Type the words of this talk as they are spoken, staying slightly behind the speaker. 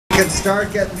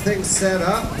start getting things set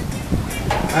up.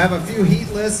 I have a few heat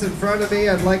lists in front of me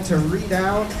I'd like to read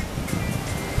out.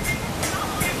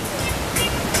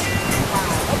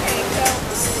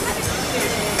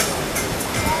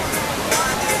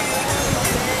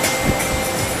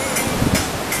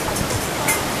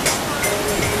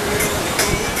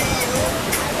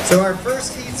 So our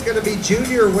first heat's going to be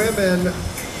junior women.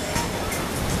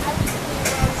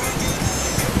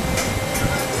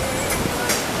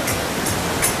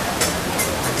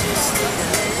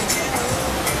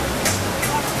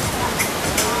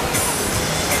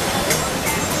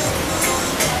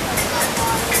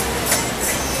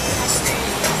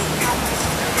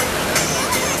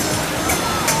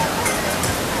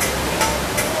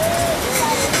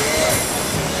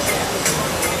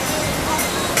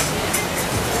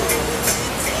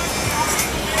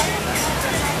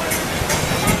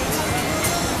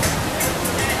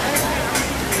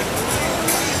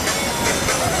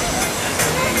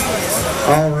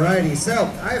 Alrighty, so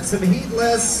I have some heat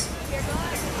lists.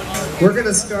 We're going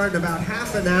to start in about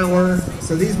half an hour,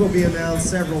 so these will be announced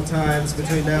several times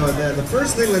between now and then. The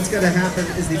first thing that's going to happen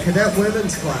is the cadet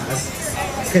women's class.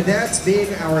 Cadets being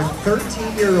our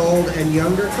 13-year-old and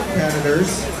younger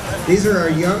competitors. These are our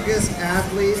youngest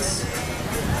athletes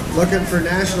looking for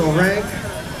national rank.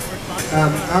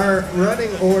 Our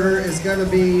running order is going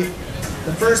to be,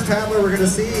 the first paddler we're going to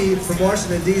see from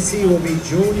Washington, D.C. will be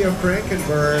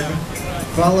U.S.A.Frankenberg,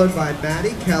 followed by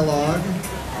Maddie Kellogg,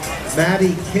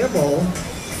 Maddie Kimmel,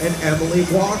 and Emily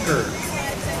Walker.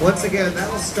 Once again,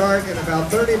 that'll start in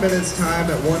about 30 minutes time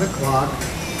at 1 o'clock.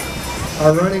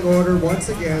 Our running order, once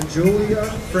again,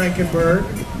 U.S.A.Frankenberg,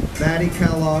 Maddie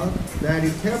Kellogg,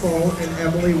 Maddie Kimmel, and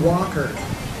Emily Walker.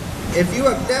 If you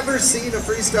have never seen a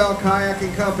freestyle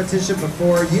kayaking competition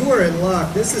before, you are in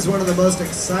luck. This is one of the most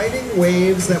exciting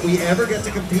waves that we ever get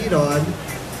to compete on.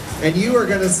 And you are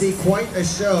going to see quite a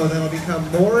show that will become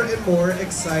more and more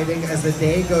exciting as the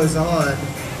day goes on,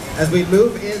 as we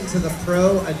move into the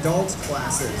pro adult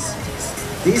classes.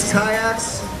 These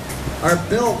kayaks are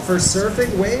built for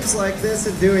surfing waves like this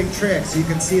and doing tricks. You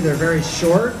can see they're very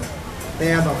short. They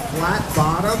have a flat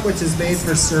bottom, which is made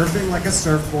for surfing like a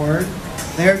surfboard.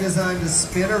 They're designed to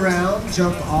spin around,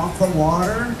 jump off the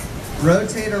water,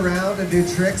 rotate around and do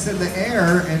tricks in the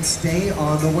air and stay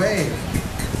on the wave.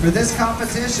 For this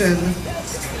competition,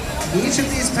 each of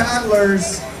these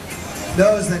paddlers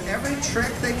knows that every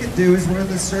trick they can do is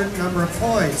worth a certain number of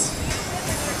points.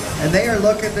 And they are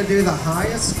looking to do the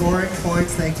highest scoring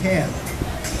points they can.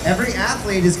 Every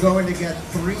athlete is going to get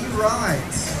 3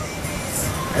 rides.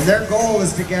 And their goal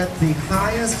is to get the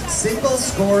highest single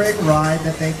scoring ride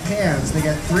that they can. So they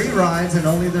get 3 rides and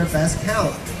only their best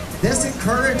count. This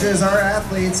encourages our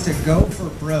athletes to go for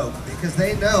broke because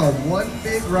they know one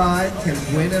big ride can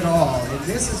win it all. And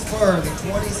this is for the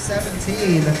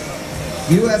 2017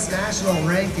 U.S. National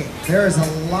Ranking. There is a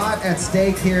lot at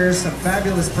stake here, some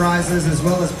fabulous prizes as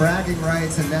well as bragging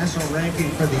rights and national ranking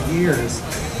for the years.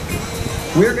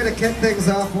 We're going to kick things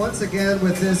off once again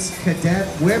with this cadet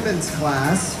women's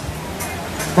class.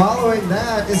 Following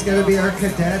that is going to be our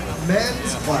cadet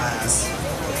men's class.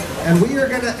 And we are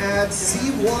going to add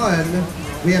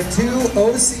C1. We have 2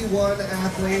 OC1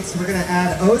 athletes. We're going to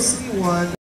add OC1.